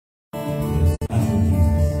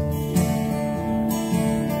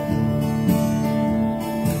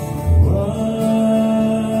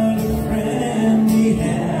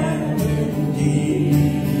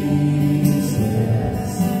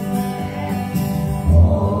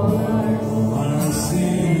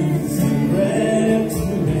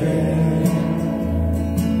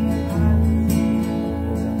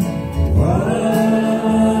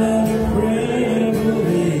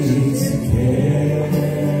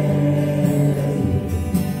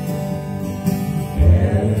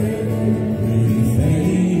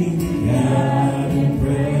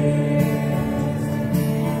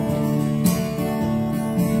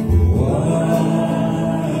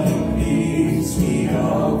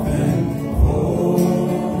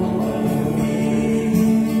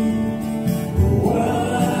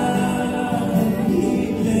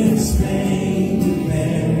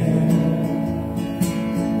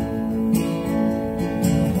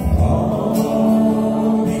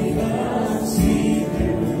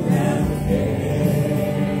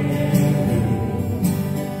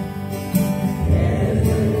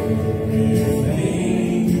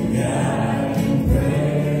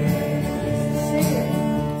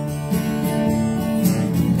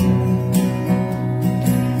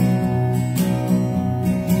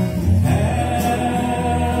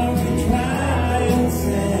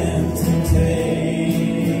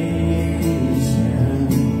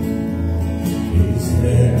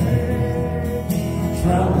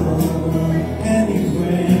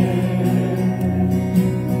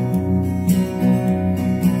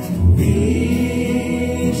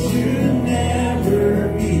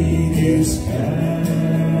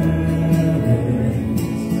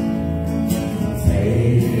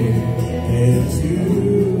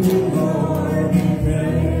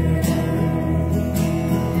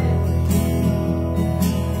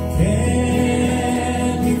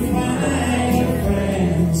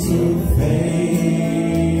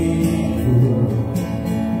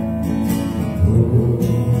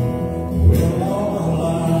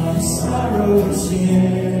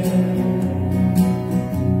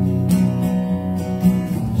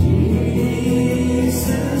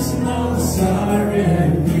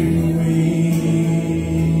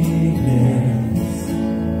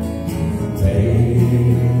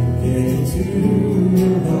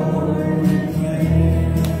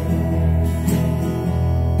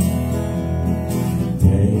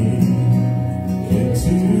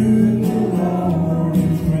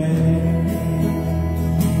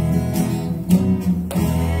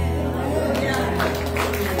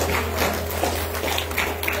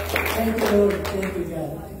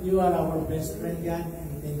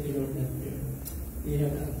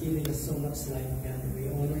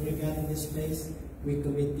We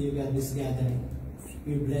commit to you, God, this gathering.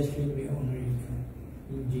 We bless you and we honor you, God.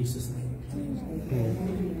 In Jesus' name.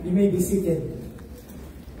 Amen. You may be seated.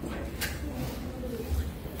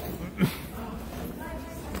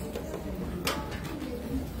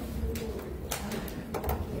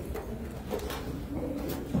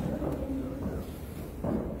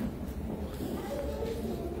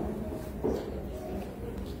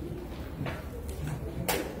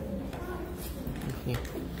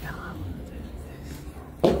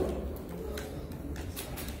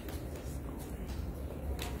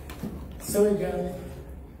 So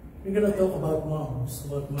we're gonna talk about moms,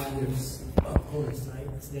 about mothers, of course, right?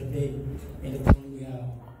 It's their day, and it's only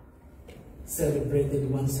celebrated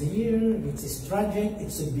once a year, which is tragic.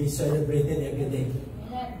 It should be celebrated every day.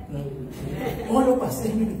 No, all of us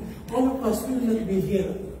will not be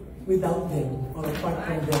here without them or apart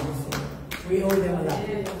from them. So we owe them a lot.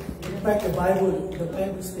 In fact, the Bible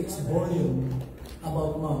speaks volume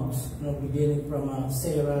about moms. You know, beginning from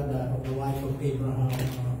Sarah, the wife of Abraham.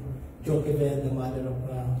 Jochebed, the mother of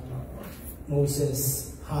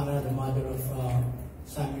Moses, Hannah, the mother of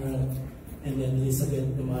Samuel, and then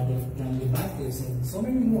Elizabeth, the mother of John the Baptist, and so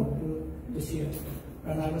many more to share.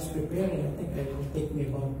 And I was preparing, I think it will take me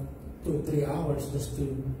about 2 or 3 hours just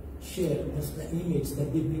to share just the image, the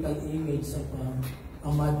biblical image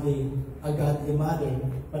of a godly mother,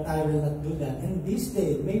 but I will not do that. And this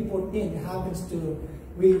day, May 14, happens to,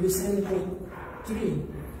 we celebrate 3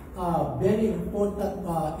 very important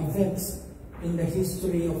events in the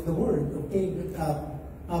history of the world. Okay,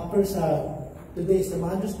 first, today is the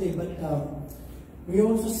Mother's Day, but we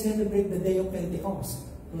also celebrate the day of Pentecost.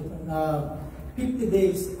 50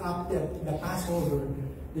 days after the Passover,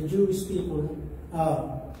 the Jewish people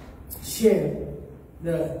share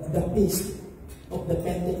the feast of the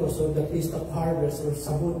Pentecost, or the feast of harvest, or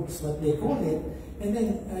Sabut is what they call it. And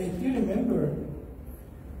then, if you remember,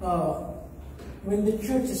 when the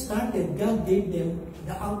church started, God gave them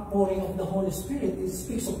the outpouring of the Holy Spirit. It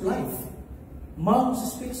speaks of life. Moms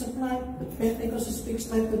speaks of life. The Pentecost speaks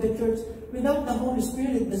life to the church. Without the Holy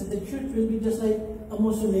Spirit, the church will be just like a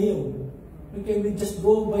mausoleum. Okay, we just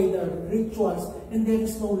go by the rituals, and there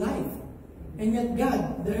is no life. And yet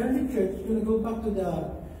God, the early church, you're going to go back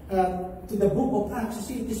to the book of Acts, you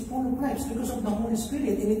see, it is full of life because of the Holy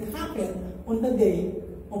Spirit. And it happened on the day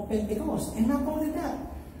of Pentecost. And not only that,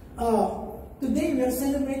 today we are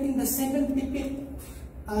celebrating the 75th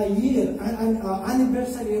year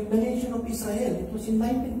anniversary of the nation of Israel. It was in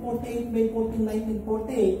 1948, May 14,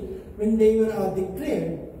 1948, when they were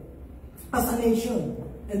declared as a nation.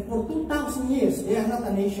 And for 2,000 years, they are not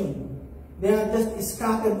a nation. They are just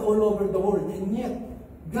scattered all over the world. And yet,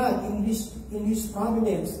 God in His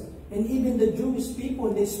providence. And even the Jewish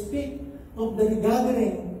people, they speak of the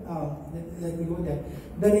regathering. Let me go there.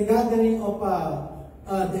 The regathering of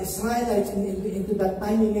the Israelites into that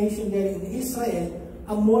tiny nation there in Israel,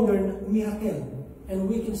 a modern miracle. And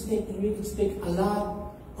we can speak a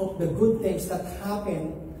lot of the good things that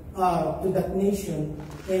happened to that nation.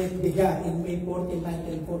 And it began in May 14,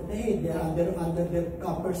 1948. They are under their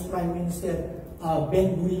first Prime Minister,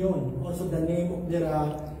 Ben Gurion, also the name of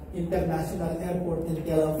their international airport in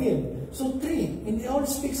Tel Aviv. So three, and it all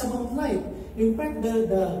speaks about life. In fact,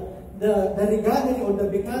 the regathering or the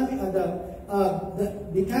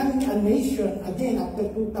becoming a nation again after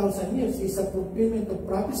 2,000 years is a fulfillment of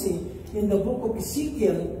prophecy in the book of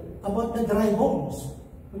Ezekiel about the dry bones.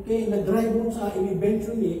 Okay, and the dry bones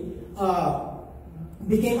eventually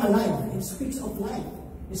became alive. It speaks of life.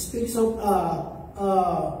 It speaks of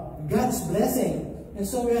God's blessing. And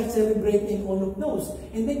so we are celebrating all of those.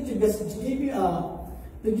 And then to give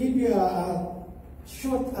you a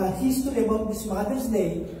short history about this Mother's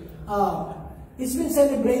Day, it's been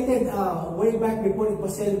celebrated way back before it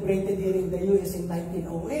was celebrated here in the U.S. in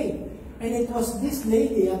 1908. And it was this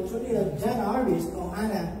lady, actually, John Jarvis, or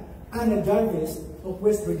Anna Jarvis of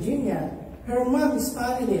West Virginia. Her mom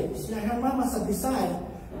started it. Her mom has a desire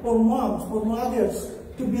for moms, for mothers,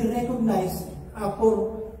 to be recognized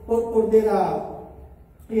for their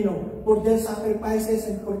for their sacrifices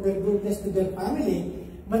and for their goodness to their family.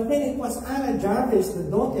 But then it was Anna Jarvis, the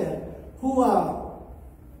daughter, who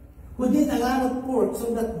did a lot of work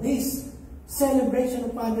so that this celebration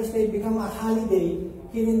of Father's Day become a holiday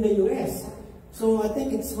here in the U.S. So I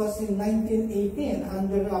think it was in 1918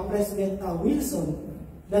 under President Wilson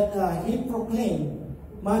that he proclaimed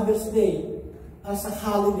Mother's Day as a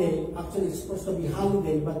holiday. Actually, it's supposed to be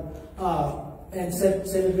holiday, but and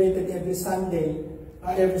celebrated every Sunday,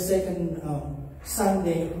 every second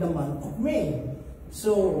Sunday of the month of May.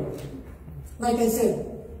 So, like I said,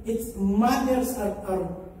 it's mothers are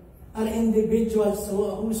individuals who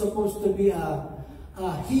are supposed to be heroines.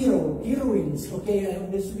 Okay,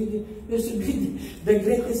 there should be the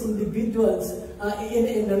greatest individuals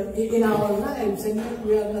in our lives, and yet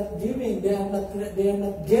we are not giving. They are not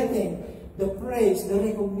getting the praise, the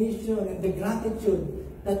recognition, and the gratitude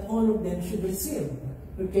that all of them should receive.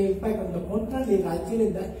 Okay, in fact, on the contrary,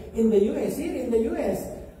 actually, in the U.S., here in the U.S.,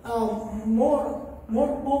 more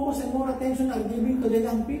focus and more attention are given to the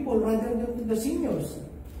young people rather than to the seniors,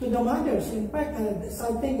 to the mothers. In fact, the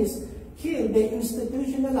sad thing is here they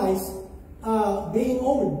institutionalize being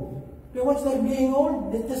old. Okay, once they're being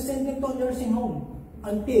old, they just send them to a nursing home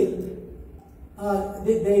until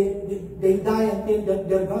they die, until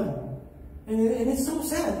they're gone. And it's so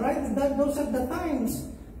sad, right? Those are the times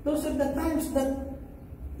that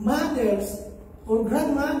mothers or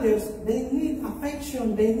grandmothers, they need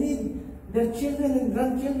affection, they need their children and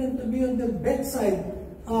grandchildren to be on their bedside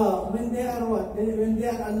when they are when they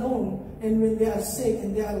are alone and when they are sick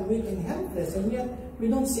and they are weak and helpless, and yet we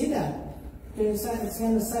don't see that. Okay, it's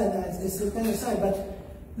kind of sad. It's kind of sad, but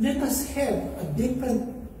let us have a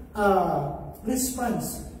different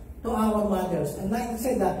response to our mothers. And like I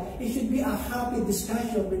said, it should be a happy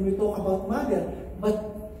discussion when we talk about mother, but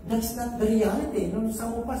that's not the reality. You know,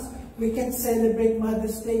 some of us, we can't celebrate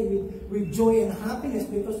Mother's Day with joy and happiness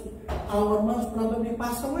because our moms probably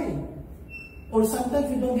passed away. Or sometimes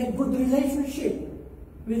we don't have good relationship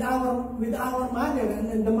with our mother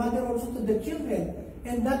and the mother also to the children.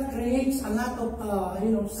 And that creates a lot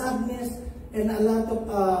of sadness and a lot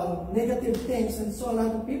of negative things. And so a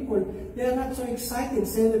lot of people, they are not so excited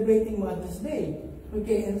celebrating Mother's Day.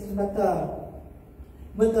 Okay, but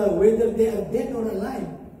whether they are dead or alive,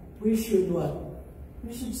 we should what?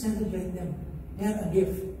 We should celebrate them. They are a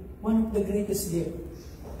gift. One of the greatest gifts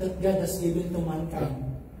that God has given to mankind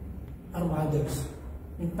are mothers.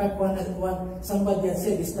 In fact, somebody has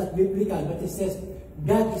said, it's not biblical, but it says,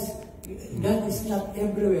 God is not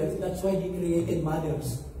everywhere. That's why He created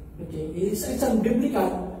mothers. Okay, it's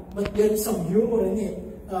unbiblical, but there is some humor in it,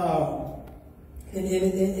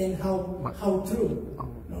 in how true.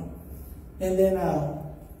 No? And then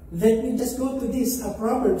let me just go to this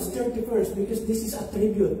Proverbs 31st, because this is a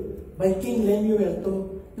tribute by King Lemuel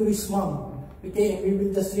to his mom. Okay, and we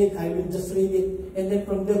will just read. I will just read it, and then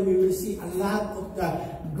from there we will see a lot of the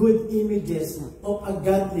good images of a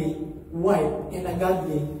godly wife and a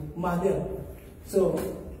godly mother. So,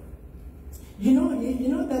 you know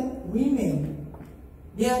that women,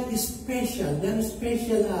 they are special. They are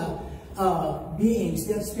special beings.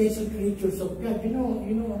 They are special creatures of God.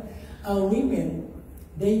 Women,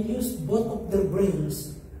 they use both of their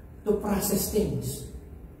brains to process things.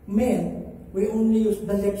 Men, we only use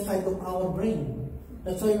the left side of our brain.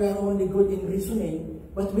 That's why we are only good in reasoning.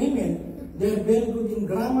 But women, they're very good in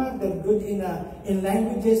grammar, they're good in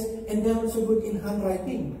languages, and they're also good in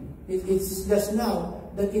handwriting. It's just now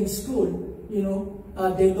that in school, you know,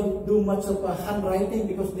 they don't do much of handwriting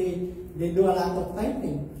because they do a lot of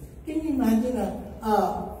typing. Can you imagine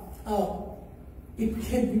if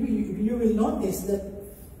you will notice that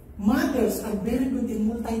mothers are very good in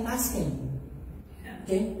multitasking.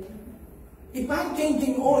 Okay? If I'm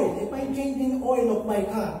changing oil of my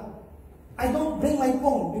car, I don't bring my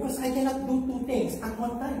phone because I cannot do two things at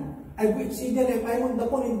one time. It's either if I'm on the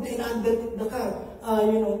phone in under the car,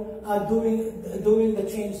 doing the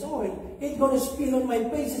change oil, it's going to spill on my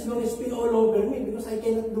face, it's going to spill all over me because I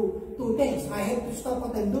cannot do two things. I have to stop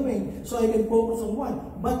what I'm doing so I can focus on one.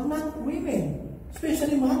 But not women,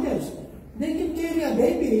 especially mothers. They can carry a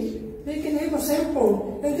baby, they can have a cell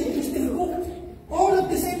phone, and they can still cook. All at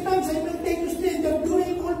the same time, simultaneously, and they're doing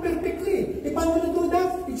it all perfectly. If I'm going to do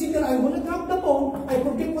that, it's either I'm going to drop the phone, I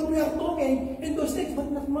forget what we are talking, and those things,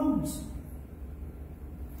 but not moms.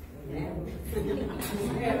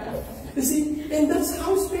 You see, and that's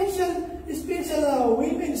how special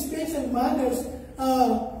women, special mothers,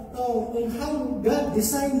 how God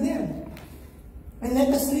designed them. And let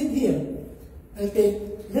us read here. Okay,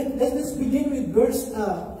 let us begin with verse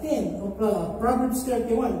 10 of Proverbs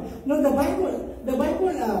 31. Now, the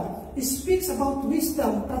Bible speaks about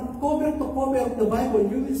wisdom from cover to cover of the Bible.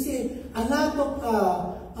 You will see a lot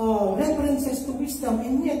of references to wisdom,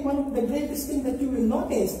 and yet one of the greatest things that you will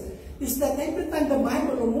notice is that every time the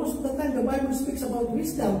Bible, or most of the time the Bible speaks about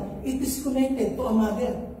wisdom, it is connected to a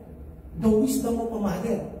mother. The wisdom of a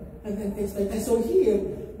mother. And things like that. So here,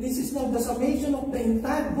 this is now the summation of the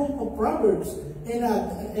entire book of Proverbs,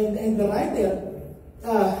 and the writer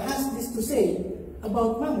has this to say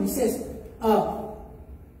about mom. He says,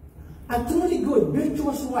 a truly good,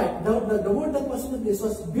 virtuous wife. The word that was with this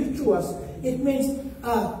was virtuous. It means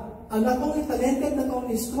not only talented, not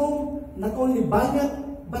only strong, not only valiant,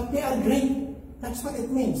 but they are great. That's what it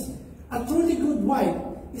means. A truly good wife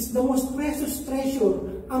is the most precious treasure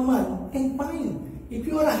a man can find. If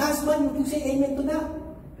you are a husband, you can say amen to that.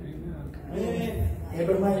 Amen.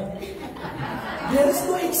 Never mind. There is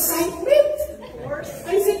no excitement.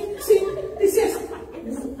 I see, this is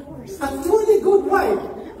a truly good wife.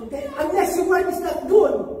 Okay? Unless your wife is not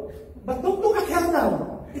good. But don't look at her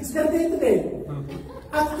now. It's their day to day.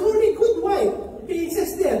 A truly good wife, okay, it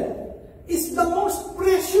says there, is the most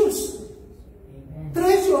precious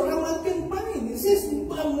treasure a man can find. It says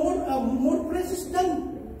more precious than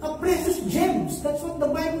precious gems. That's what the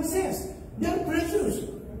Bible says. They're precious.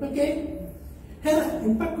 Okay?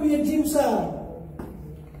 In fact, Kuya Jim's,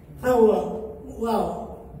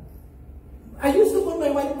 wow. I used to call my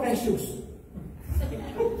wife precious.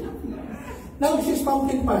 Now she's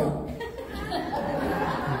pumpkin pie.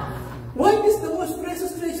 Wife is the most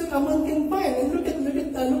precious treasure a man can find. And look at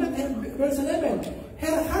verse 11.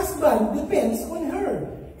 Her husband depends on her,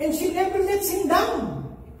 and she never lets him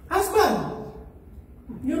down. Husband,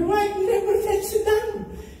 your wife never lets you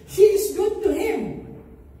down. She is good to him.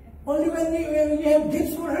 Only when you have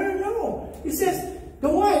gifts for her, no. It says, the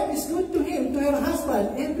wife is good to him, to her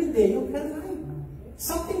husband, every day of her life.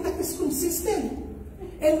 Something that is consistent.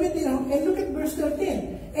 And look at verse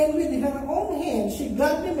 13. And with her own hand, she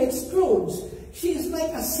gladly makes clothes. She is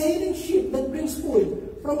like a sailing ship that brings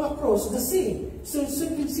food from across the sea. So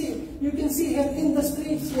you can see her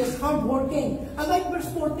industry. She is hardworking. I like verse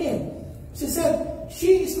 14. She said,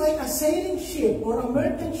 she is like a sailing ship or a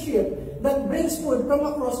merchant ship that brings food from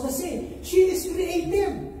across the sea. She is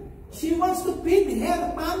creative. She wants to feed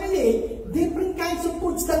her family different kinds of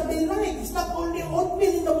foods that they like. It's not only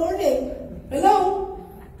oatmeal in the morning. Hello?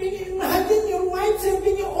 Can you imagine your wife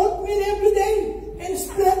serving you oatmeal every day? And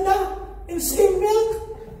Splenda? And skim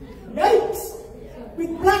milk? Yikes!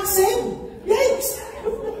 With black sand? Yikes!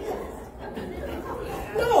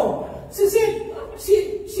 No! She said,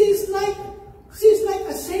 she's like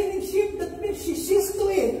a sailing ship. That means she sees to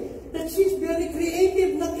it that she's very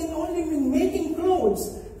creative, not only in making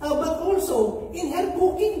clothes, but also in her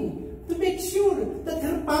cooking, to make sure that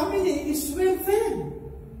her family is well fed.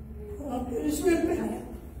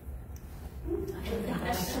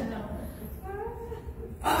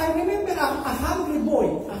 I remember a hungry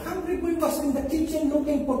boy. A hungry boy was in the kitchen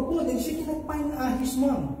looking for food, and she cannot find his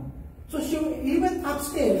mom. So he went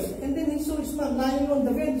upstairs, and then he saw his mom lying on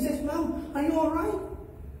the bed. He says, "Mom, are you all right?"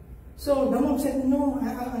 So the mom said, "No,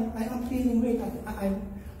 I am feeling weak.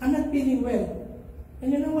 I'm not feeling well."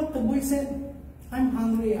 And you know what the boy said? "I'm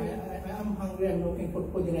hungry. I'm hungry. I'm looking for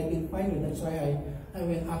food, and I didn't find it. That's why I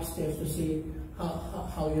went upstairs to see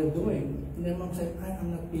how you're doing." And then mom said,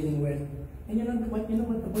 "I'm not feeling well." And you know what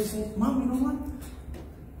the boy says? Mom, you know what?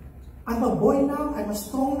 I'm a boy now, I'm a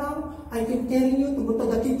strong now, I can carry you to go to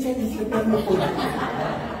the kitchen and prepare my food.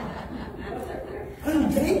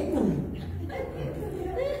 I'm grateful.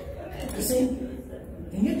 You see,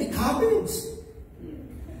 and yet the cabbage.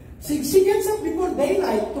 She gets up before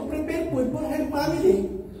daylight to prepare food for her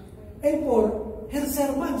family and for her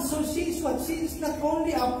servants. So she is what? She is not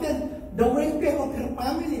only after the welfare of her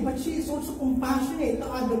family, but she is also compassionate to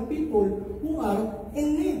other people who are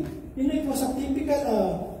in need. You know, it was a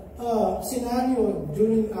typical scenario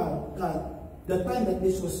during the time that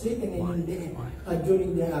this was written in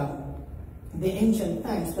during the ancient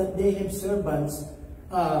times, that they have servants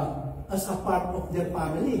as a part of their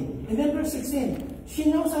family. And then verse 16,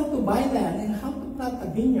 she knows how to buy land and how to plant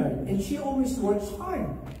a vineyard, and she always works hard.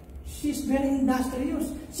 She's very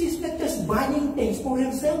industrious. She's not just buying things for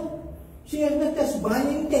herself. She is not just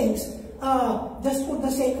buying things just for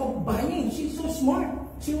the sake of buying. She's so smart.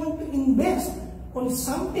 She wants to invest on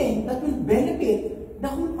something that will benefit the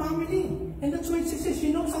whole family. And that's why she says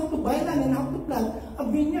she knows how to buy land and how to plant a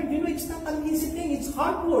vineyard. You know, it's not an easy thing. It's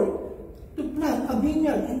hard work to plant a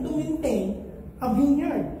vineyard and to maintain a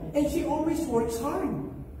vineyard. And she always works hard.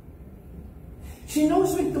 She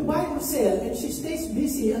knows when to buy or sell, and she stays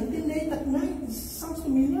busy until late at night. This sounds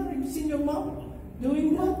familiar. Have you seen your mom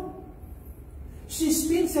doing that? She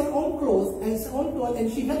spins her own clothes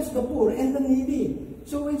and she helps the poor and the needy.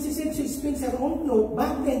 So when she said she spins her own clothes,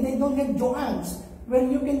 back then they don't have Joann's where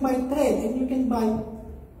you can buy thread and you can buy.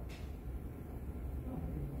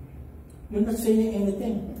 You're not saying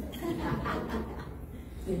anything.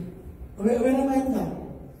 Where am I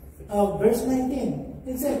now? Verse 19.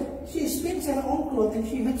 It said, she spins her own clothes and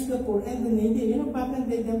she helps the poor and the needy. You know, back then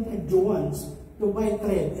they don't have Joann's to buy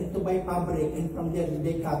thread and to buy fabric, and from there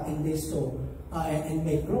they cut and they sew and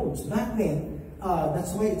make clothes. Back then,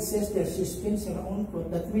 that's why it says there, she spins her own clothes.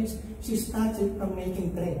 That means she starts it from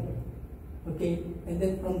making thread. Okay? And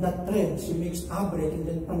then from that thread, she makes fabric, and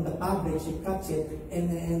then from the fabric, she cuts it and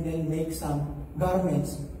then makes some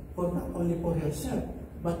garments for not only for herself,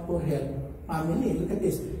 but for her family. Look at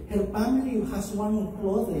this. Her family has one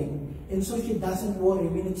clothing, and so she doesn't worry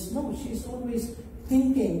when it snows. She's always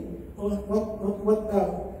thinking what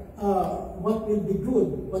will be good,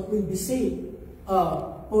 what will be safe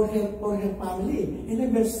for her family. And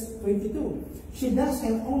then verse 22, she does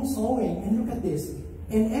her own sewing, and look at this,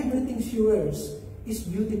 and everything she wears is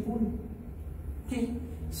beautiful. Okay,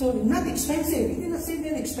 so not expensive. It did not say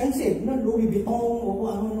they're expensive. No Louis Vuitton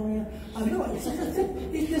or no.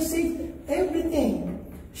 It just says everything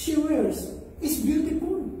she wears is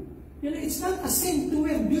beautiful. You know, it's not a sin to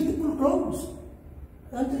wear beautiful clothes.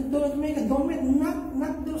 To make adornment,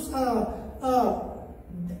 not those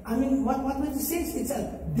I mean, what it says, it's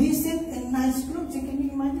a decent and nice clothes. And can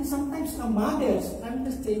you imagine sometimes the mothers, I'm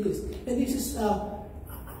just saying this, and this is,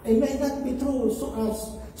 it may not be true,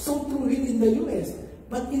 so true here in the US,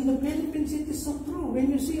 but in the Philippines it is so true.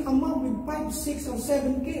 When you see a mom with 5, 6, or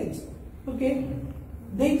 7 kids, okay,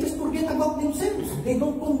 they just forget about themselves. They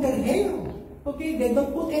don't comb their hair, okay, they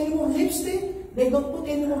don't put any more lipstick, they don't put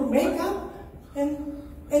any more makeup, and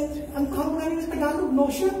ang tawag namin sa Tagalog,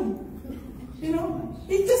 lotion. You know,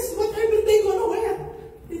 it's just whatever they gonna wear.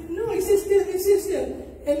 No, it says there.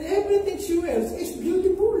 And everything she wears is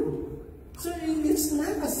beautiful. So it's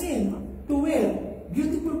not a sin to wear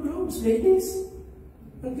beautiful clothes, ladies.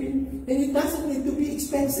 Okay? And it doesn't need to be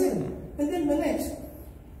expensive. And then the next,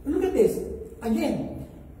 look at this. Again,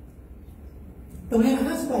 to her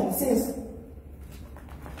husband, it says,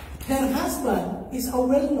 her husband is a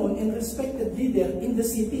well-known and respected leader in the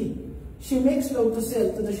city. She makes law to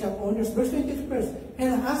sell to the shop owners. Verse 21,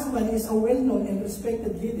 her husband is a well-known and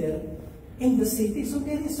respected leader in the city. So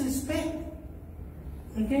there is respect.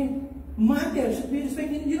 Okay? Mother should be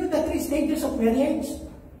respected. You know the 3 stages of marriage?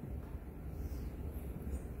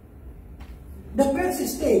 The first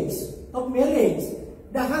stage of marriage,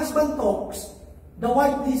 the husband talks, the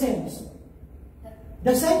wife listens.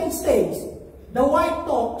 The second stage, the wife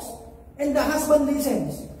talks, and the husband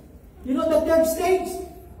listens. You know the third stage?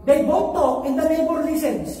 They both talk and the neighbor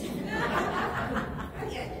listens.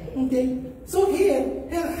 Okay? So here,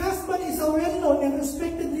 her husband is a well-known and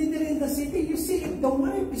respected leader in the city. You see, if the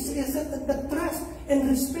wife is the trust and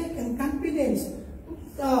respect and confidence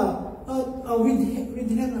with her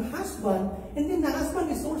husband, and then the husband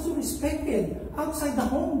is also respected outside the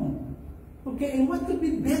home. Okay? And what could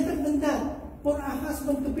be better than that? For a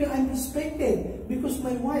husband to feel, I'm respected because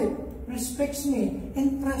my wife respects me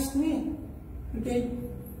and trusts me. Okay?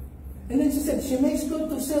 And then she said, she makes good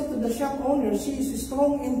to sell to the shop owner. She is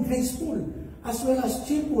strong and graceful, as well as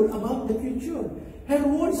cheerful about the future. Her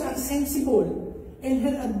words are sensible, and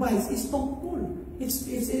her advice is thoughtful.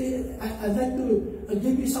 I'd like to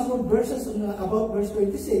give you some more verses about verse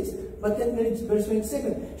 26, but let me read verse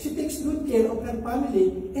 27. She takes good care of her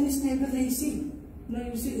family and is never lazy. Now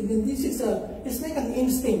you see, it's like an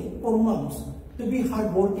instinct for moms to be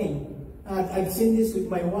hardworking. I've seen this with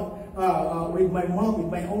my mom, with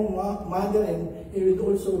my own mother, and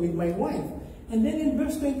also with my wife. And then in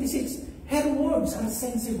verse 26, her words are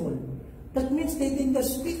sensible. That means they tend to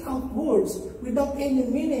speak out words without any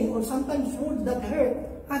meaning, or sometimes words that hurt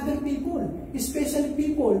other people, especially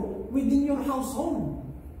people within your household.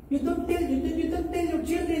 You don't tell your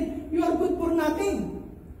children you are good for nothing.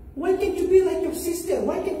 Why can't you be like your sister?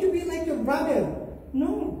 Why can't you be like your brother?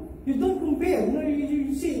 No, you don't compare. No,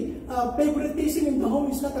 you see, favoritism in the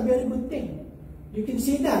home is not a very good thing. You can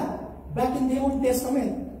see that back in the Old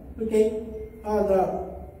Testament. Okay,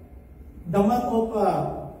 the man of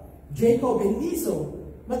Jacob and Esau.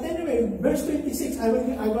 But anyway, verse 26, I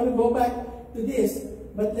want to go back to this,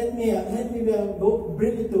 but let me go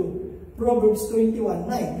bring it to Proverbs 21:9.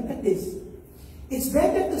 Look at this. It's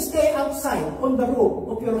better to stay outside on the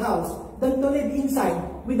roof of your house than to live inside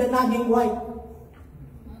with a nagging wife.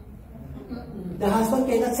 The husband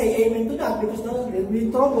cannot say amen to that because they'll be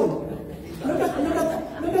in trouble. Look at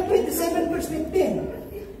 27 verse 15.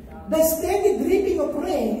 The steady dripping of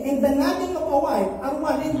rain and the nagging of a wife are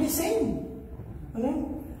one and the same. And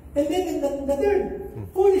then in the third,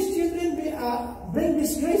 foolish children bring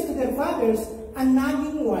disgrace to their fathers, and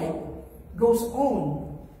nagging wife goes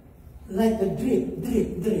on like the drip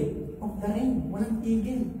of the rain. Walang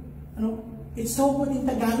tigil. It's so good in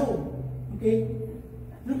Tagalog. Okay?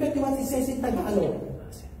 Look at what it says in Tagalog.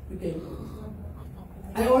 Okay?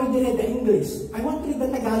 I already read the English. I want to read the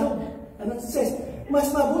Tagalog. Ano it says? Mas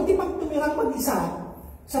mabuti pang tumirang mag-isa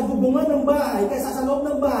sa bubungan ng bahay kaysa sa loob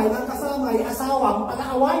ng bahay ng kasama ay asawang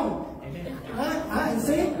palaaway.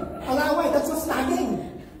 See? Palaaway, that's what's nagging.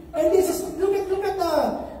 And this is, look at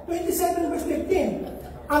 27 verse 15.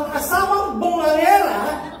 Ang asawang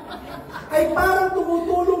bungangera ay parang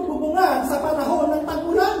tumutulong bubungan sa panahon ng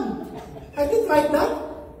tag-ulan. I didn't write that.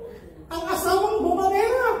 Ang asawang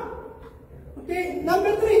bungangera. Okay,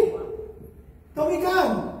 number 3.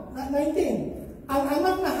 Kawikaan, 19. Ang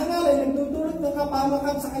anak na hangal ay nagdudulot ng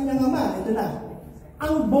kapamakan sa kanyang ama. Ito na.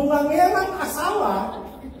 Ang bungangerang asawa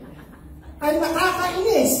ay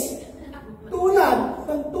nakakainis tulad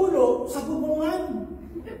ng tulo sa bubungan.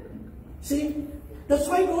 See?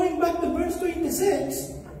 That's why going back to verse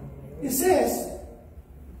 26, it says,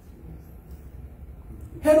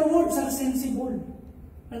 her words are sensible.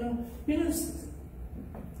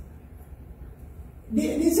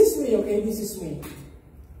 This is me, okay? This is me.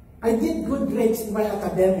 I did good grades in my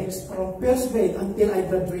academics from first grade until I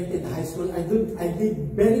graduated high school. I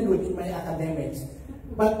did very good in my academics.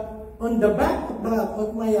 But on the back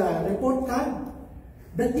of my report card,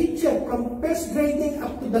 the teacher from first grading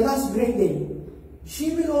up to the last grading,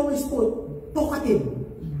 she will always put talkative,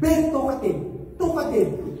 very talkative,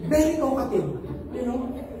 very talkative.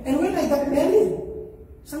 And when I got married,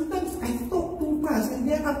 sometimes I talk too fast, and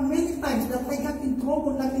there are many times that I got in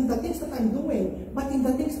trouble, not in the things that I'm doing, but in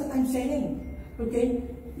the things that I'm saying. Okay?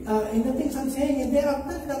 In the things I'm saying, and there are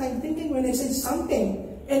times that I'm thinking when I say something,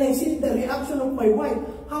 and I see the reaction of my wife,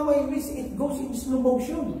 how I wish it goes in slow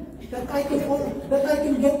motion, that I can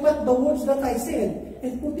get back the words that I said,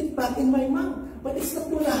 and put it back in my mouth. But it's not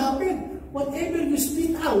going to happen. Whatever you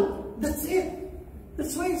spit out, that's it.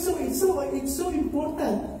 That's why it's so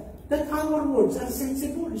important that our words are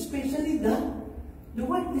sensible, especially the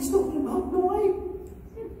wife. He's talking about the wife.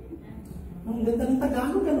 Ang ganda ng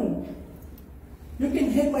Tagalog, ganun. You can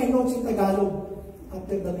hear my notes in Tagalog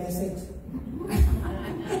after the message.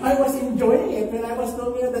 I was enjoying it when I was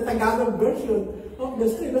looking at the Tagalog version of the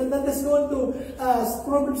script. Let us go on to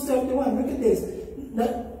Proverbs 31. Look at this.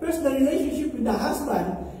 First, the relationship with the husband.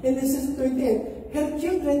 In this is 28. Her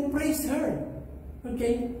children praise her.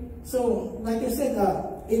 Okay? So, like I said,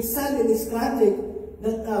 it's sad and it's tragic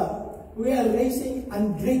that we are raising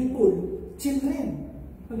ungrateful children.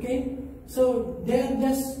 Okay? So, they're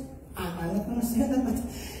just,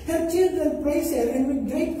 her children praise her, and with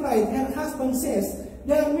great pride, her husband says,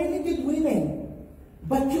 there are many good women,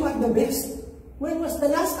 but you are the best. When was the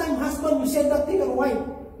last time, husband, you said that to your wife?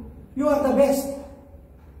 You are the best.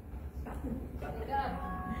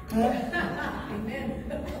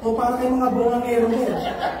 O para kayong mga bungangero din.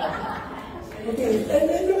 Okay, and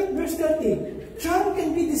then look at verse 30. Charm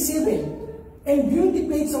can be deceiving, and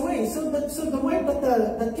beauty fades away. So the wife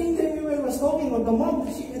that King Lemuel was talking, or the mom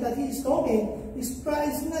that he is talking, is not,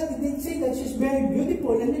 he didn't say that she's very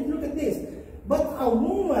beautiful. And then look at this. But a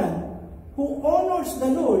woman who who honors the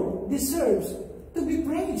Lord deserves to be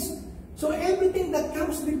praised. So everything that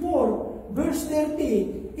comes before verse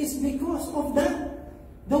 30 is because of that.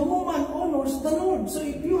 The woman honors the Lord. So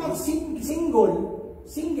if you are single,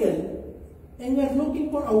 and you're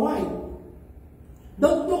looking for a wife,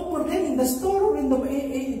 don't look for them in the store or in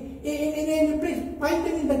any place. Find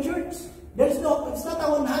them in the church. It's not a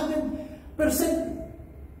 100%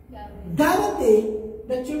 guarantee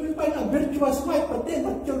that you will find a virtuous wife,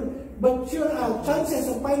 but your chances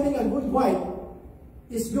of finding a good wife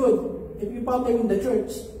is good if you found them in the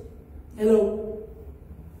church. Hello?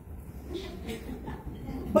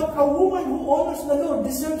 But a woman who honors the Lord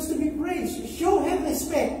deserves to be praised. Show her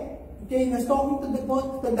respect. Okay, he's talking to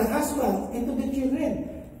the husband and to the children.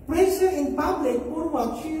 Praise her in public for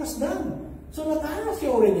what she has done. So Natana, she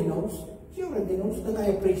already knows. She already knows that I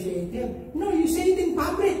appreciate her. No, you say it in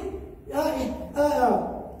public.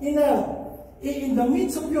 In the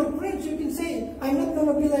midst of your friends, you can say, I'm not going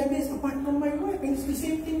to be like this apart from my wife. And it's the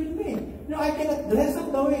same thing with me. You know, I cannot dress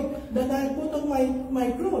up the way that I put on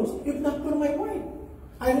my clothes if not for my wife.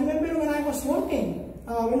 I remember when I was working,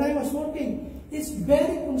 it's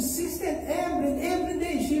very consistent. Every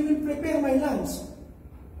day she will prepare my lunch.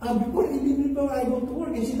 Even before I go to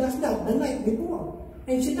work, and she does that the night before.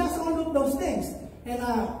 And she does all of those things. And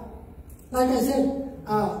like I said,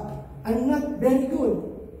 I'm not very good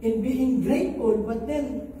in being grateful, but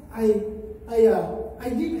then I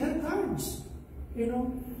give her cards. You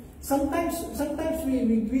know, sometimes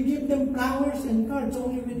we give them flowers and cards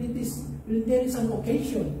only when there is an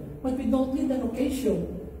occasion, but we don't need an occasion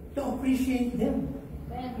to appreciate them.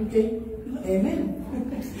 Okay? Amen.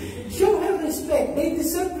 Show her respect. They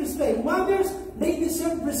deserve respect. Mothers, they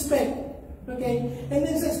deserve respect. Okay? And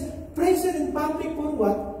then it says, praise her in public for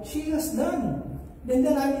what she has done. Then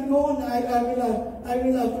I will go on. I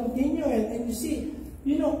will continue, and you see,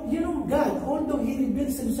 you know God, although He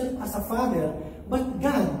reveals Himself as a Father, but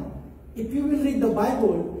God, if you will read the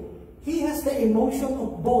Bible, He has the emotion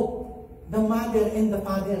of both the mother and the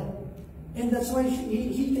father. And that's why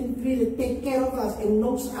he can really take care of us and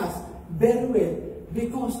knows us very well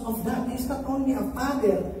because of that. He's not only a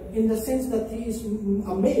father in the sense that he is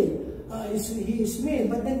a male, he is male,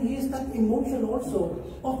 but then he is that emotion also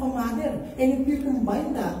of a mother. And if you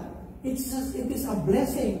combine that, it is a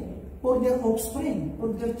blessing for their offspring,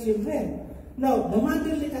 for their children. Now, the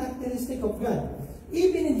motherly characteristic of God,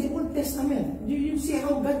 even in the Old Testament, you see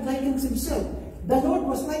how God likens Himself. The Lord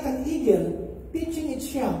was like an eagle teaching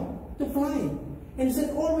its young to fly, and it said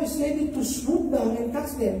always ready to swoop down and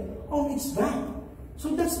catch them on its back.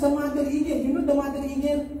 So that's the mother eagle. You know the mother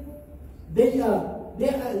eagle? They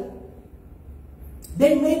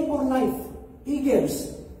mate for life.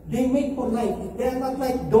 Eagles, they mate for life. They are not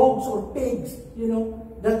like dogs or pigs, you know,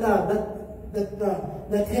 that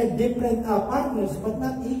have different partners, but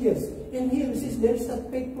not eagles. And here it says there is that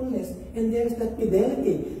faithfulness and there is that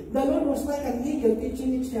fidelity. The Lord was like an eagle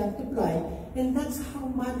teaching its young to fly, and that's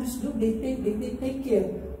how mothers do. They take care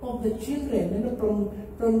of the children, you know,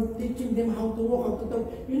 from teaching them how to walk, how to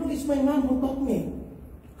talk. You know, it's my mom who taught me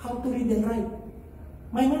how to read and write.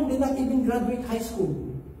 My mom did not even graduate high school.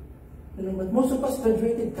 You know, but most of us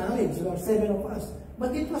graduated college. There were 7 of us.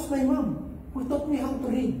 But it was my mom who taught me how to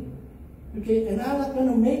read. Okay, and I'm not going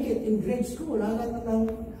to make it in grade school. Had I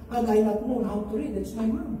not known how to read, it's my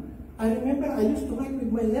mom. I remember I used to write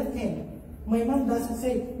with my left hand. My mom doesn't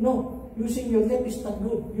say, no, using your left is not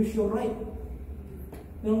good. Use your right.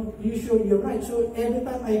 No, use your right. So every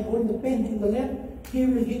time I hold the pen in the left, he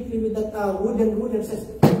will hit me with that wooden rule and says,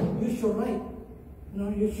 use your right. No,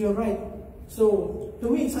 use your right. So to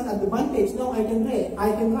me, it's an advantage. Now I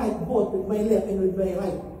can write both with my left and with my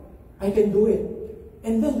right. I can do it.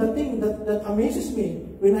 And then the thing that amazes me,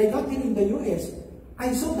 when I got here in the U.S.,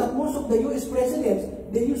 I saw that most of the U.S. presidents,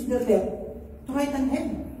 they use their left to write on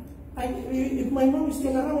hand. If my mom is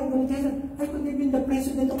still around, I'm going to tell her, I could have been the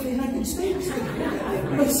president of the United States.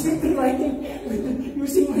 By simply writing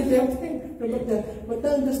using my left hand. But the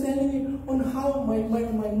understanding on how my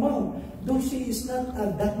mom, though she is not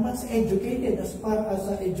that much educated as far as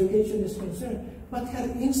education is concerned, but her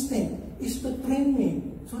instinct is to train me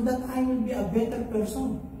so that I will be a better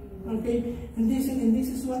person. Okay, and this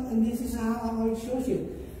is how it shows it.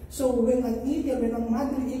 So when a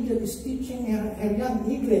mother eagle is teaching her young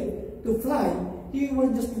eaglet to fly, he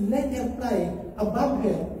will just let her fly above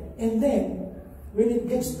her, and then when it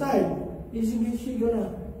gets tired,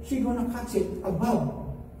 she gonna catch it above.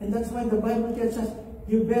 And that's why the Bible tells us,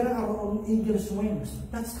 you bear our own eagle's wings.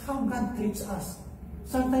 That's how God treats us.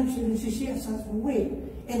 Sometimes she sees us weak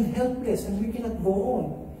and helpless, and we cannot go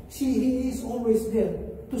on. He is always there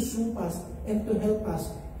to swoop us and to help us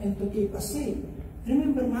and to keep us safe.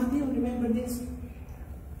 Remember Matthew? Remember this?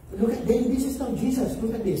 Look at this. This is not Jesus.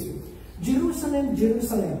 Look at this. Jerusalem,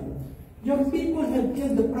 Jerusalem, your people have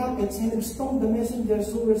killed the prophets and have stoned the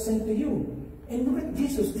messengers who were sent to you. And look at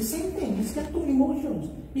Jesus, the same thing. He's got two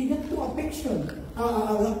emotions. He got two affection.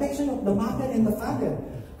 Affection of the mother and the father.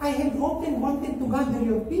 I have often wanted to gather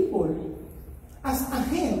your people as a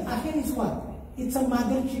hen. A hen is what? It's a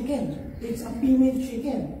mother chicken. It's a female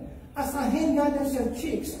chicken. As a hen gathers her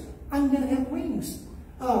chicks under her wings.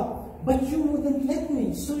 But you wouldn't let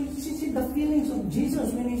me. So you see the feelings of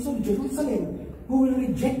Jesus when he saw Jerusalem, who will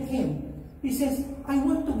reject him. He says, I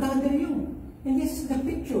want to gather you. And this is the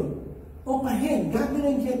picture of a hen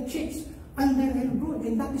gathering her chicks under her brood.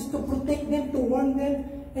 And that is to protect them, to warn them.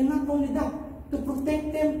 And not only that, to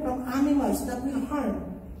protect them from animals that will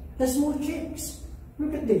harm the small chicks.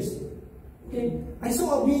 Look at this. Okay. I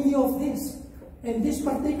saw a video of this. And this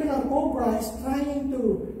particular cobra is trying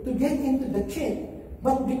to get into the chick.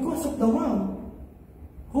 But because of the mom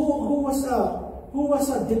who was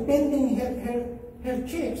defending her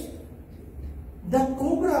chicks, that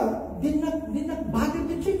cobra did not bother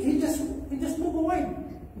the chick. He just moved away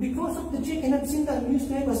because of the chick. And I've seen that. We used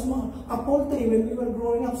to have a poultry when we were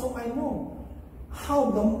growing up, so I know how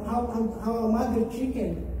a mother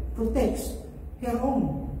chicken protects her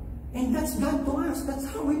own. And that's God to us. That's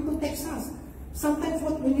how He protects us. Sometimes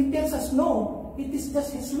when He tells us no, it is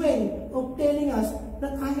just His way of telling us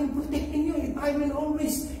that I am protecting you. If I will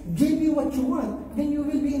always give you what you want, then you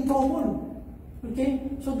will be in trouble. Okay?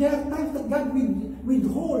 So there are times that God will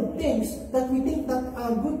withhold things that we think that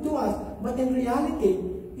are good to us, but in reality,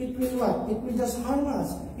 it will what? It will just harm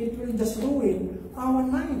us. It will just ruin our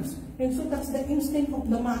lives. And so that's the instinct of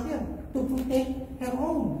the mother, to protect her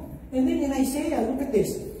own. And then in Isaiah, look at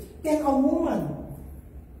this. Can a woman,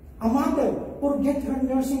 a mother, forget her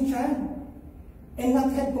nursing child and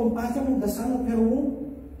not have compassion on the son of her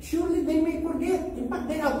womb? Surely they may forget. In fact,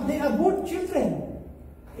 they abort children,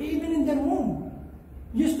 even in their womb.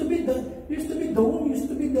 Used to be the womb used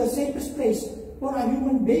to be the safest place for a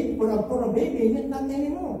human baby, for a baby, and not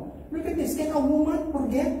anymore. Look at this. Can a woman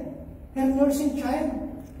forget her nursing child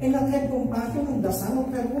and not have compassion on the son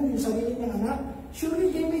of her womb, yung sarili niyang anak?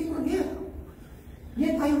 Surely they may forget.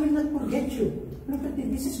 Yet I will not forget you. Look at this.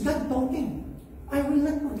 This is God talking. I will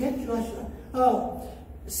not forget you.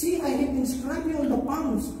 See, I have inscribed you on the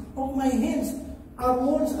palms of my hands. Our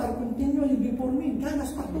walls are continually before me. God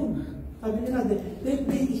has tattooed. Sabi nila,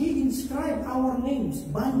 He inscribed our names.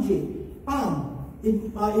 Banji, Pam,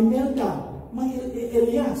 Imelda,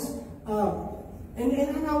 Elias, and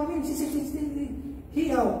our names.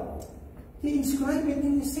 He inscribed it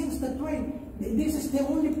in the sense that way. This is the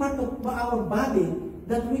only part of our body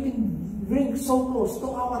that we can bring so close to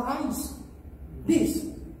our eyes. This,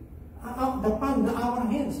 the palm, our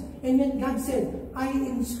hands. And yet God said, I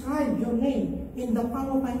inscribe your name in the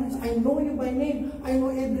palm of my hands. I know you by name. I know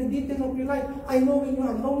every detail of your life. I know when you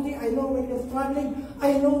are lonely. I know when you're struggling.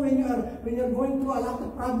 I know when you're going through a lot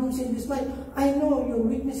of problems in this life. I know your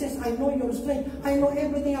weaknesses. I know your strength. I know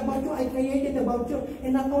everything about you. I created about you.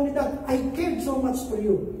 And not only that, I cared so much for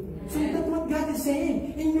you. So that's what God is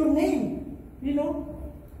saying. In your name, you know,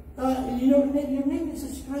 your name is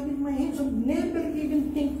inscribed in my hands. So never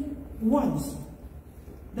even think once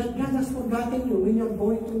that God has forgotten you when you're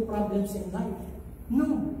going through problems in life.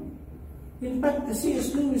 No. In fact,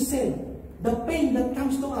 C.S. Lewis said, the pain that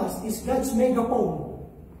comes to us is God's megaphone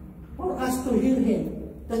for us to hear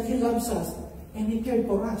Him, that He loves us and He cared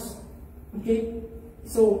for us. Okay?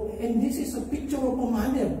 So, and this is a picture of a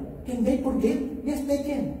mother. Can they forget? Yes, they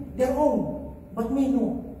can. Their own. But me,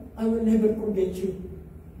 no. I will never forget you.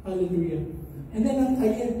 Hallelujah. And then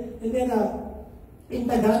in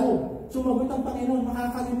Tagalog, sumagot ang Panginoon,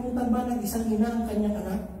 makakalimutan ba ng isang ina ang kanyang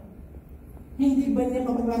anak? Hindi ba niya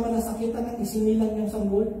mapagmamalasakitan ng isinilang niyang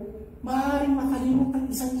sanggol? Maaaring makalimot ang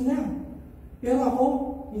isang ina. Pero ako,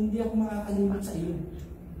 hindi ako makakalimot sa iyo.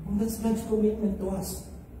 And that's God's commitment to us.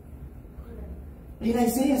 In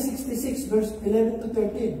Isaiah 66, verse 11 to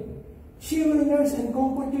 13, she will nurse and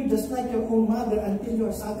comfort you just like your own mother until you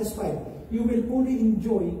are satisfied. You will fully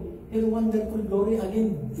enjoy her wonderful glory.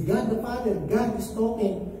 Again, God the Father, God is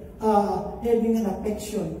talking, having an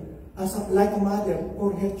affection like a mother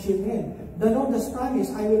for her children. The Lord has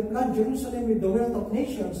promised, I will flood Jerusalem with the wealth of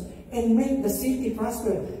nations and make the city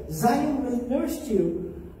prosper. Zion will nurse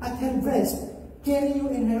you at her breast, carry you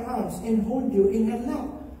in her arms, and hold you in her lap.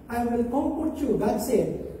 I will comfort you, God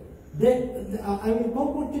said. I will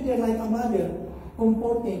comfort you there like a mother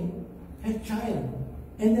comforting her child.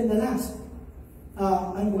 And then the last,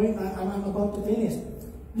 I'm about to finish.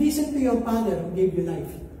 Listen to your father who gave you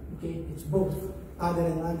life. Okay, it's both. father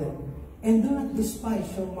and mother. And do not despise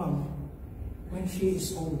your mom when she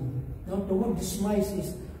is old. Now, the word despise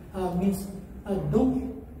means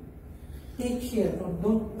don't take her or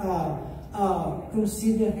don't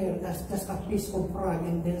consider her as just a piece of rag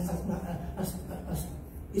and then as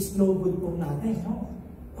is no good for nothing. No.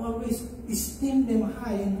 Always esteem them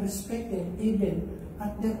high and respect them even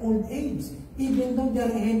at their old age. Even though they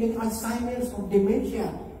are having Alzheimer's or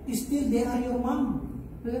dementia, still they are your mom.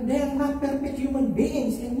 They are not perfect human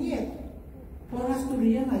beings, and yet, for us to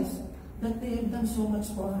realize that they have done so much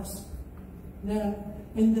for us. And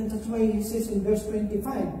that's why he says in verse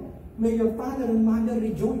 25, may your father and mother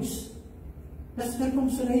rejoice. That's their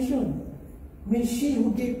consolation. May she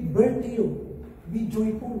who gave birth to you be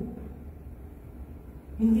joyful.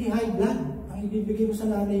 Hindi high blood ang ibibigay mo sa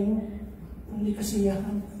nanay mo. Hindi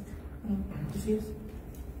kasiyahan. Kasi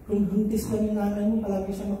kung buntis lang yung nanay mo,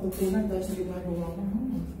 palagi siya matutunan dahil sa ginagawa mo.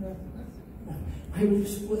 I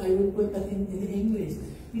will put that in English.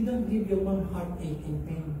 You don't give your mom heartache and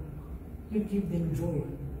pain. You give them joy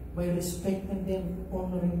by respecting them,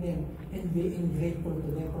 honoring them, and being grateful to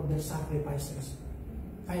them for their sacrifices.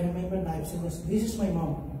 I remember now, this is my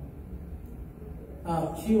mom.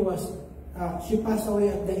 She passed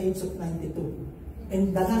away at the age of 92.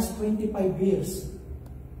 In the last 25 years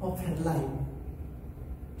of her life,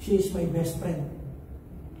 she is my best friend.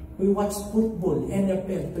 We watch football,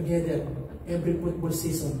 NFL, together every football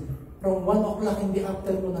season. From 1 o'clock in the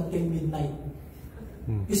afternoon until midnight.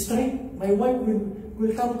 Straight, my wife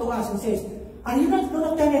will come to us and says, are you not going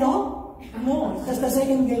to turn it off? No, it's just the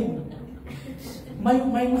second game. My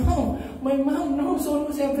mom knows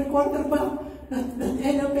almost every quarterback that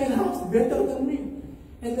NFL has better than me.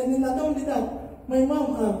 And then not only that, my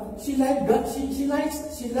mom, she loves and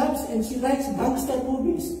she likes gangster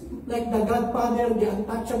movies like The Godfather, The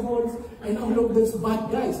Untouchables, and all of those bad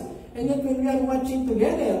guys. And yet when we are watching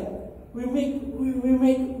together, we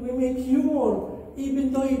make humor,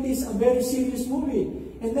 even though it is a very serious movie.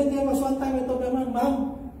 And then there was one time I told my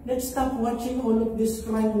mom, let's stop watching all of these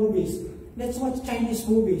crime movies. Let's watch Chinese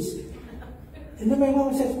movies. And then my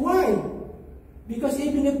mom says, why? Because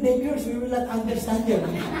even if they curse, we will not understand them.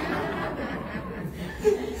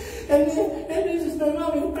 and this is my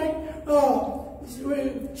mom. In fact,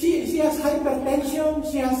 she has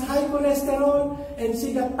hypertension, she has high cholesterol, and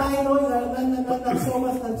she got thyroid, not so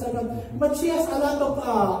much. But she has a lot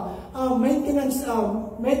of maintenance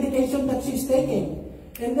medication that she's taking.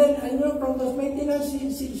 And then, I know from those maintenance,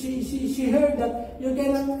 she heard that you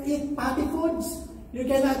cannot eat fatty foods. You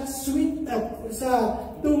cannot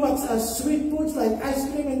too much sweet foods like ice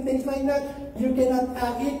cream and things like that. You cannot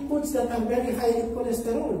eat foods that are very high in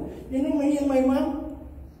cholesterol. You know, me and my mom,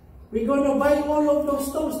 we're gonna buy all of those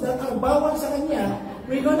stoves that are bawal sa kanya.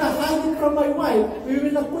 We're gonna hide it from my wife. We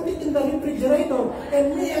will not put it in the refrigerator.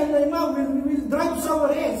 And me and my mom will drive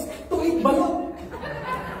somewhere else to eat balot.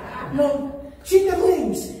 No,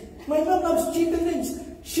 chitterlings. My mom loves chitterlings.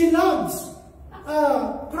 She loves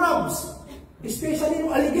crabs. Especially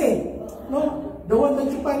yung alligay, no? The one that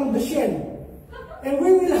you find on the shell. And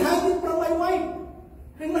we will hide it from my wife.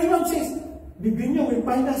 And my mom says, bibin niyo, will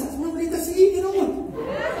find us. No, let us eat, you know.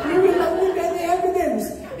 We will not leave any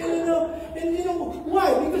evidence. And you know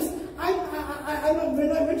why? Because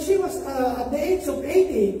when she was at the age of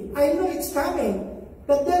 80, I know it's coming.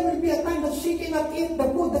 That there will be a time that she cannot eat the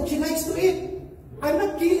food that she likes to eat. I'm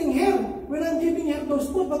not killing her when I'm giving her those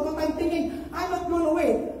food, but what I'm thinking, I'm not going to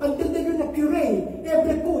wait until they're going to puree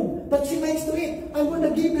every food that she likes to eat. I'm going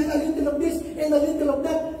to give her a little of this and a little of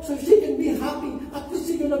that so she can be happy. At least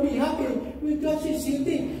she's going to be happy because she's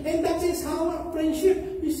healthy. And that is our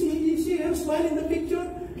friendship. You see her smile in the picture?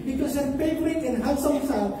 Because her favorite and handsome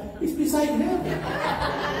son is beside her.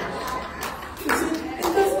 You see?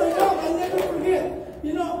 And that's my mom. I'll never forget.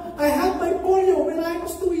 You know, I had my polio when I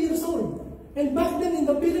was 2 years old. And back then in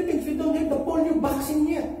the Philippines, we don't have the polio vaccine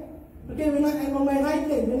yet. Okay, when I'm on my right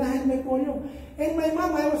leg, when I had my polio. And my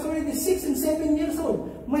mom, I was already 6 and 7 years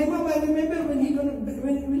old. My mom, I remember when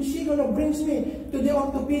she gonna brings me to the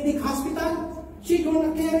orthopedic hospital, she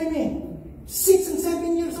gonna carry me. 6 and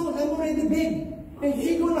 7 years old, I'm already big. And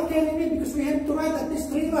she gonna carry me because we have to ride at least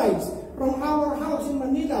 3 rides from our house in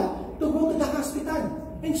Manila to go to the hospital.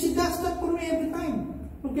 And she does that for me every time.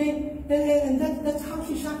 Okay? And that's how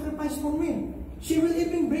she sacrificed for me. She will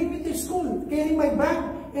even bring me to school, carry my bag,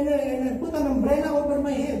 and put an umbrella over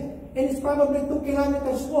my head. And it's probably 2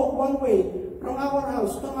 kilometers walk one way from our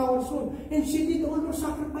house to our school. And she did all those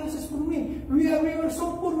sacrifices for me. We were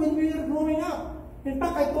so poor when we were growing up. In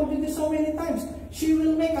fact, I told you this so many times. She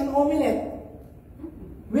will make an omelette.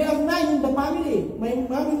 We have 9 in the family. My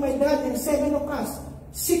mom and my dad and 7 of us.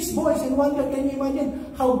 6 boys in one girl. Can you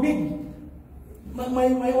imagine how big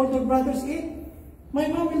my older brothers eat? My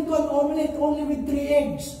mom will do an omelette only with 3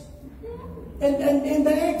 eggs. And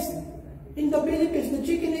the eggs in the Philippines, the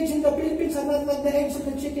chicken eggs in the Philippines are not like the eggs of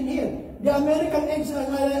the chicken here. The American eggs are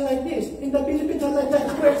like this. In the Philippines are like that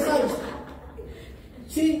square size.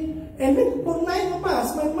 See? And then for 9 of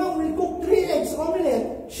us, my mom will cook 3 eggs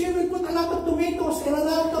omelette. She will put a lot of tomatoes and a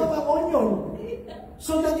lot of onion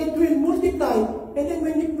so that it will multiply. And then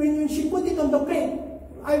when she put it on the plate,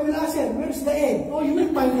 I will ask her, where's the egg? Oh, you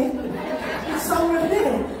will find it. It's somewhere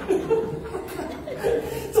there.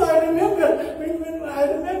 So I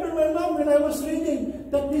remember my mom when I was reading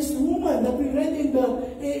that this woman that we read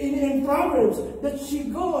in Proverbs, that she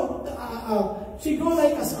go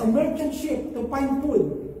like as a merchant ship to find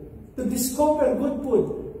food, to discover good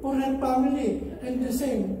food for her family, and the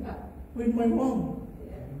same with my mom.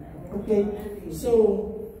 Okay,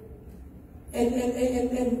 so and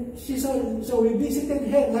she saw. So we visited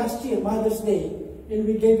her last year, Mother's Day, and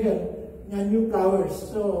we gave her new flowers.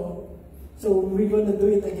 So we're gonna do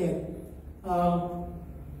it again.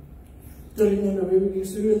 To remember, we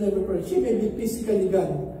will never forget. She may be physically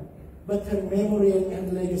gone, but her memory and her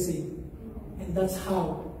legacy, and that's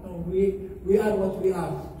how we are what we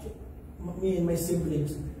are. Me and my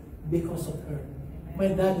siblings, because of her. My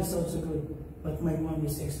dad is also good, but my mom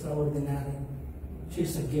is extraordinary.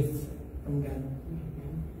 She's a gift from God.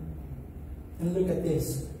 And look at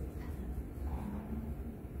this.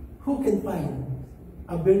 Who can find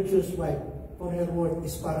a virtuous wife for her worth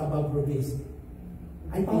is far above rubies?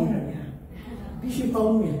 I found her. She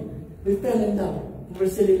found me. We fell in love. And we're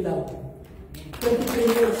still in love. 23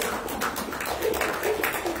 years.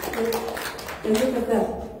 And look at that.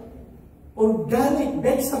 Organic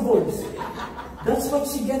vegetables. That's what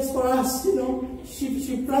she gets for us, you know.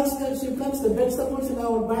 She plants the vegetables in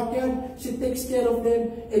our backyard. She takes care of them.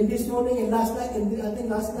 And this morning and last night, and I think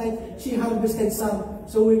last night, she harvested some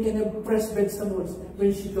so we can have fresh vegetables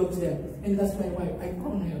when she goes there. And that's my wife. I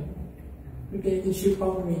found her. Okay, and she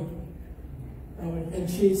found me. And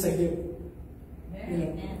she is a gift. You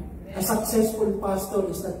know, a successful pastor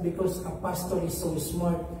is not because a pastor is so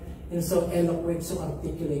smart and so eloquent, so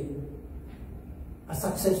articulate. A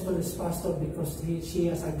successful pastor because she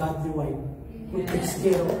has a godly wife who takes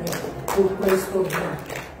care of him, who prays for him,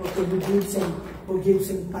 who gives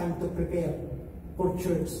him time to prepare for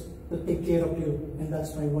church, to take care of you. And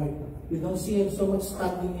that's my wife. You don't see him so much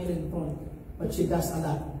standing here in front, but she does a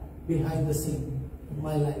lot behind the scene of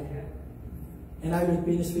my life. And I will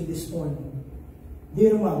finish with this point.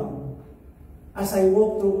 Dear Mom, as I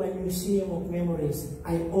walk through my museum of memories,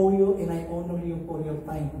 I owe you and I honor you for your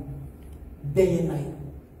time, day and night.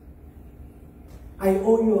 I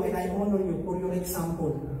owe you and I honor you for your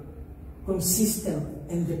example, consistent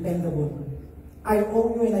and dependable. I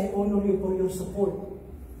owe you and I honor you for your support,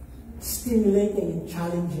 stimulating and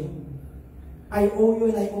challenging. I owe you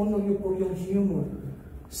and I honor you for your humor,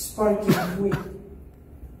 sparkling and wit.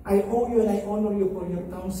 I owe you and I honor you for your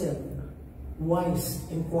counsel, wise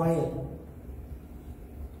and quiet.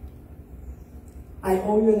 I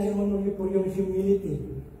owe you and I honor you for your humility,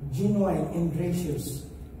 genuine and gracious.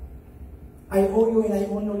 I owe you and I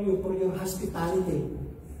honor you for your hospitality,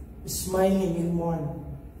 smiling and warm.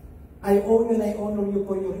 I owe you and I honor you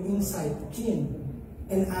for your insight, keen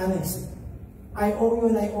and honest. I owe you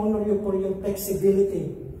and I honor you for your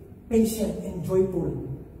flexibility, patient and joyful.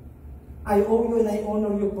 I owe you and I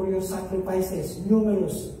honor you for your sacrifices,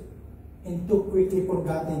 numerous and too quickly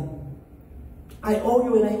forgotten. I owe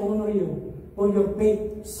you and I honor you for your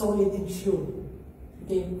faith, solid and sure.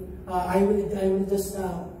 Okay, I will just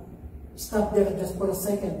stop there just for a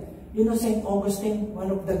second. You know St. Augustine,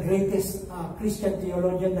 one of the greatest Christian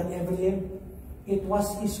theologians that ever lived? It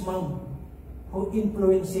was his mom who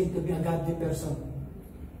influenced him to be a godly person.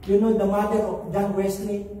 You know the mother of John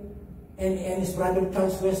Wesley and his brother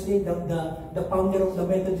Charles Wesley, the founder of the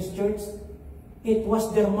Methodist Church? It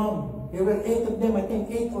was their mom. There were 8 of them, I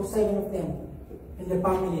think 8 or 7 of them in the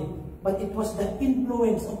family. But it was the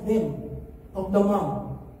influence of them, of the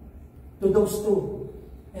mom, to those two.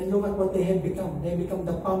 And look at what they have become. They become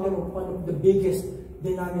the founder of one of the biggest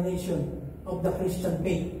denomination of the Christian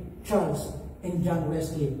faith, Charles and John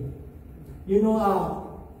Wesley. You know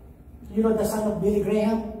the son of Billy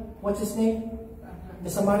Graham? What's his name? The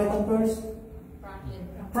Samaritan Purse?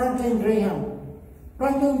 Franklin Graham.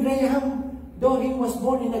 Franklin Graham, though he was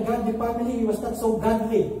born in a godly family, he was not so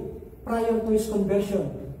godly prior to his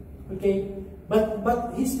conversion. Okay?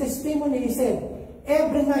 But his testimony, he said,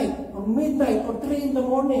 every night, or midnight, or 3 in the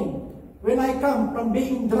morning, When I come from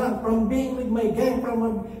being drunk, from being with my gang,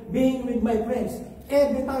 from being with my friends,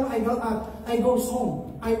 every time I go out, I go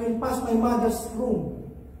home. I will pass my mother's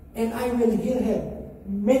room, and I will hear her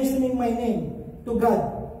mentioning my name to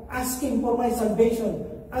God, asking for my salvation,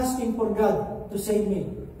 asking for God to save me.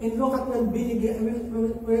 And look at when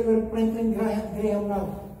Franklin Graham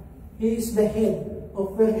now. He is the head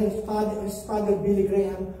of where his father Billy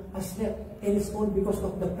Graham has left, and it's all because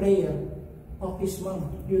of the prayer of his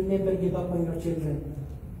mom. You never give up on your children.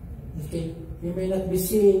 Okay? You may not be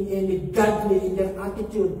seeing any godly in their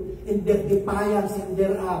attitude, in their defiance, in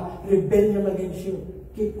their rebellion against you.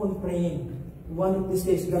 Keep on praying. One of these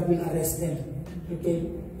days, God will arrest them. Okay?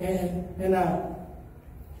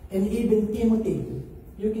 And even Timothy.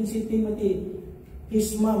 You can see Timothy,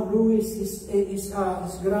 his mom, Louis, his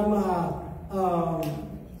grandma,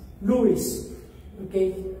 Louis,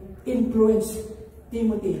 okay, influenced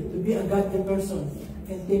Timothy to be a godly person,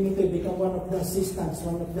 and Timothy become one of the assistants,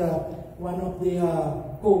 one of the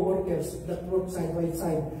co-workers that work side by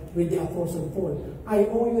side with the Apostle Paul. I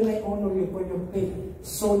owe you and I honor you for your faith,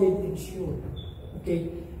 solid and sure. Okay,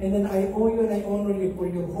 and then I owe you and I honor you for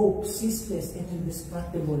your hope, ceaseless and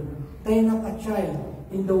indestructible. Train up a child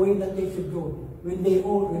in the way that they should go. When they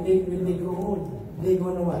grow old, they're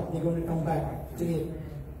gonna what? They're gonna come back to it.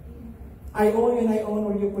 I owe you and I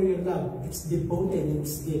honor you for your love. It's devoted and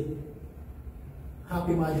it's deep.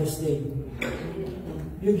 Happy Mother's Day.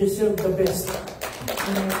 You deserve the best.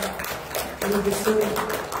 You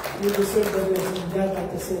deserve the best. And God,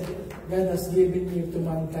 like I said, God has given you to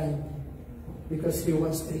mankind because He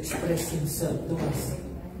wants to express Himself to us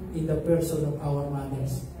in the person of our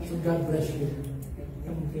mothers. So God bless you.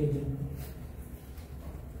 Come on, Kaden.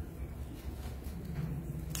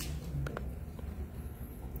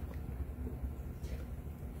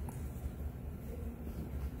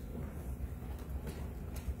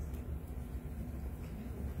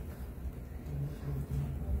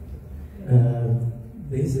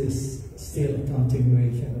 This is still a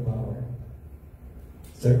continuation of our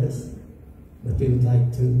service, but we would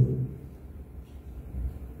like to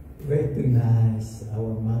recognize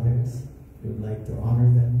our mothers. We would like to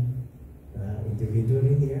honor them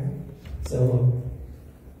individually here. So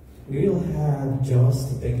we will have Joss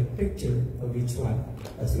to take a picture of each one,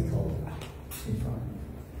 as we call it, in front.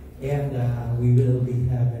 And we will be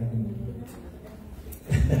having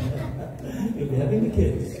the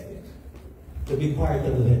kids to be part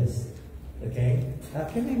of this. Okay?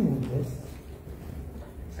 Can I move this?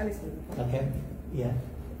 Okay? Yeah.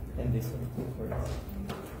 And this one first.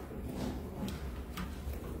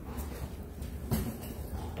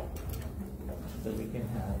 So we can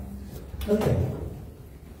have. Okay.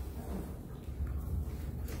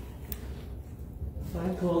 So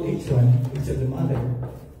I call each of the mother,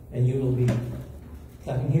 and you will be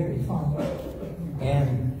coming here in front.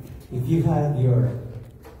 And if you have your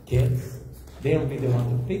kids, they'll be the one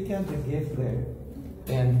to pick up the gift there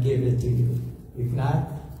and give it to you. If not,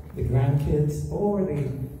 the grandkids or the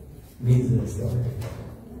nieces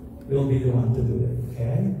will be the one to do it,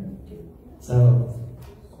 okay? So,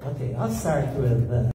 okay, I'll start with